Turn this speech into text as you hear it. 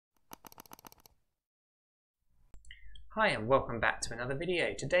Hi and welcome back to another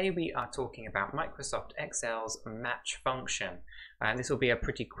video. Today we are talking about Microsoft Excel's match function. This will be a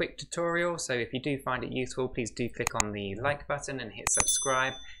pretty quick tutorial, so if you do find it useful, please do click on the like button and hit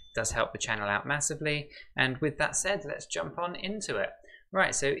subscribe. It does help the channel out massively. And with that said, let's jump on into it.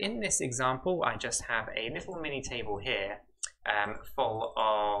 Right, so in this example, I just have a little mini table here full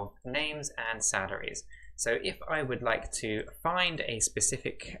of names and salaries. So if I would like to find a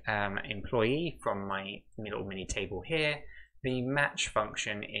specific employee from my little mini table here, the match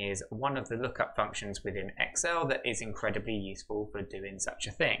function is one of the lookup functions within Excel that is incredibly useful for doing such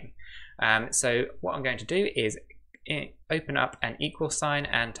a thing. So what I'm going to do is open up an equal sign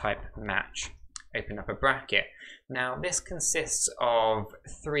and type match. Open up a bracket. Now this consists of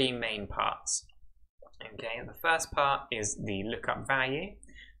three main parts. Okay, the first part is the lookup value.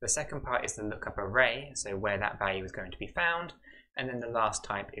 The second part is the lookup array, so where that value is going to be found, and then the last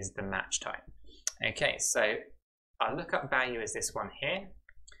type is the match type. Okay, so our lookup value is this one here.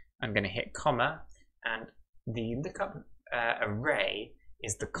 I'm going to hit comma, and the lookup array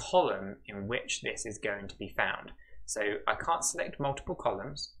is the column in which this is going to be found. So I can't select multiple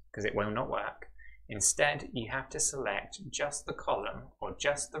columns because it will not work. Instead, you have to select just the column or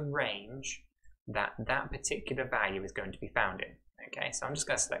just the range that particular value is going to be found in. Okay, so I'm just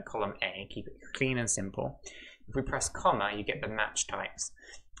going to select column A, keep it clean and simple. If we press comma, you get the match types.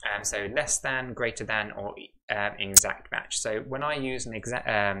 So less than, greater than, or exact match. So when I use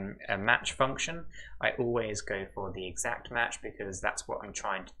a match function, I always go for the exact match because that's what I'm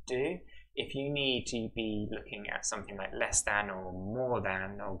trying to do. If you need to be looking at something like less than or more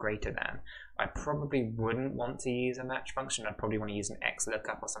than or greater than, I probably wouldn't want to use a match function. I'd probably want to use an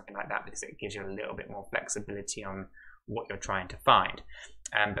XLOOKUP or something like that because it gives you a little bit more flexibility on what you're trying to find.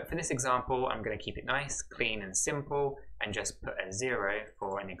 But for this example, I'm going to keep it nice, clean and simple and just put a 0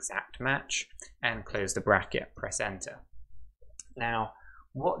 for an exact match and close the bracket, press enter. Now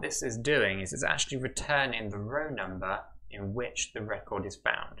what this is doing is it's actually returning the row number in which the record is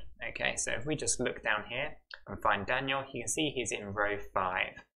found. Okay, so if we just look down here and find Daniel, you can see he's in row 5.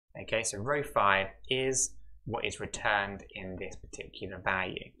 Okay, so row 5 is what is returned in this particular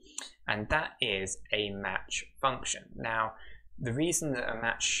value, and that is a match function. Now the reason that a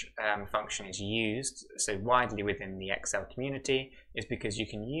match function is used so widely within the Excel community is because you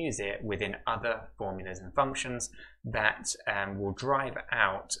can use it within other formulas and functions that will drive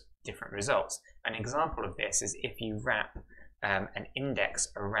out different results. An example of this is if you wrap an index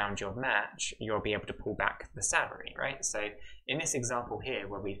around your match, you'll be able to pull back the salary, right? So in this example here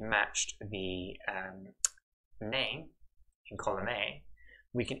where we've matched the name in column A,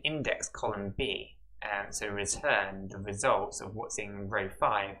 we can index column B, so return the results of what's in row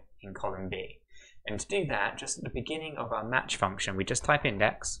 5 in column B. And to do that, just at the beginning of our match function, we just type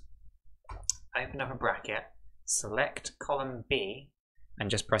index, open up a bracket, select column B, and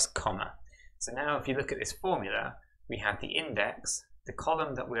just press comma. So now if you look at this formula, we have the index, the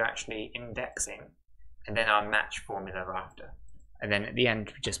column that we're actually indexing, and then our match formula after. And then at the end,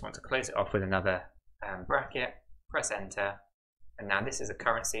 we just want to close it off with another bracket, press enter, and now this is a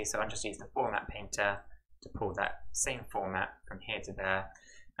currency, so I'll just use the format painter to pull that same format from here to there,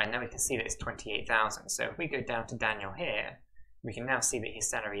 and now we can see that it's 28,000. So if we go down to Daniel here, we can now see that his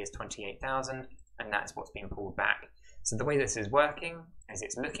salary is 28,000, and that's what's being pulled back. So the way this is working is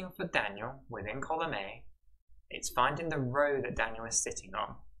it's looking for Daniel within column A, it's finding the row that Daniel is sitting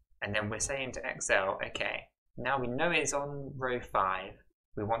on, and then we're saying to Excel, okay, now we know it's on row 5,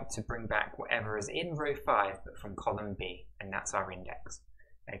 we want to bring back whatever is in row 5 but from column B, and that's our index.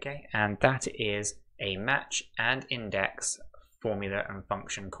 Okay, and that is a match and index formula and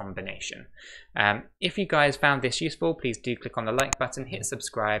function combination. If you guys found this useful, please do click on the like button, hit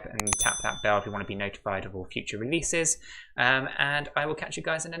subscribe and tap that bell if you want to be notified of all future releases, and I will catch you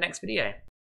guys in the next video.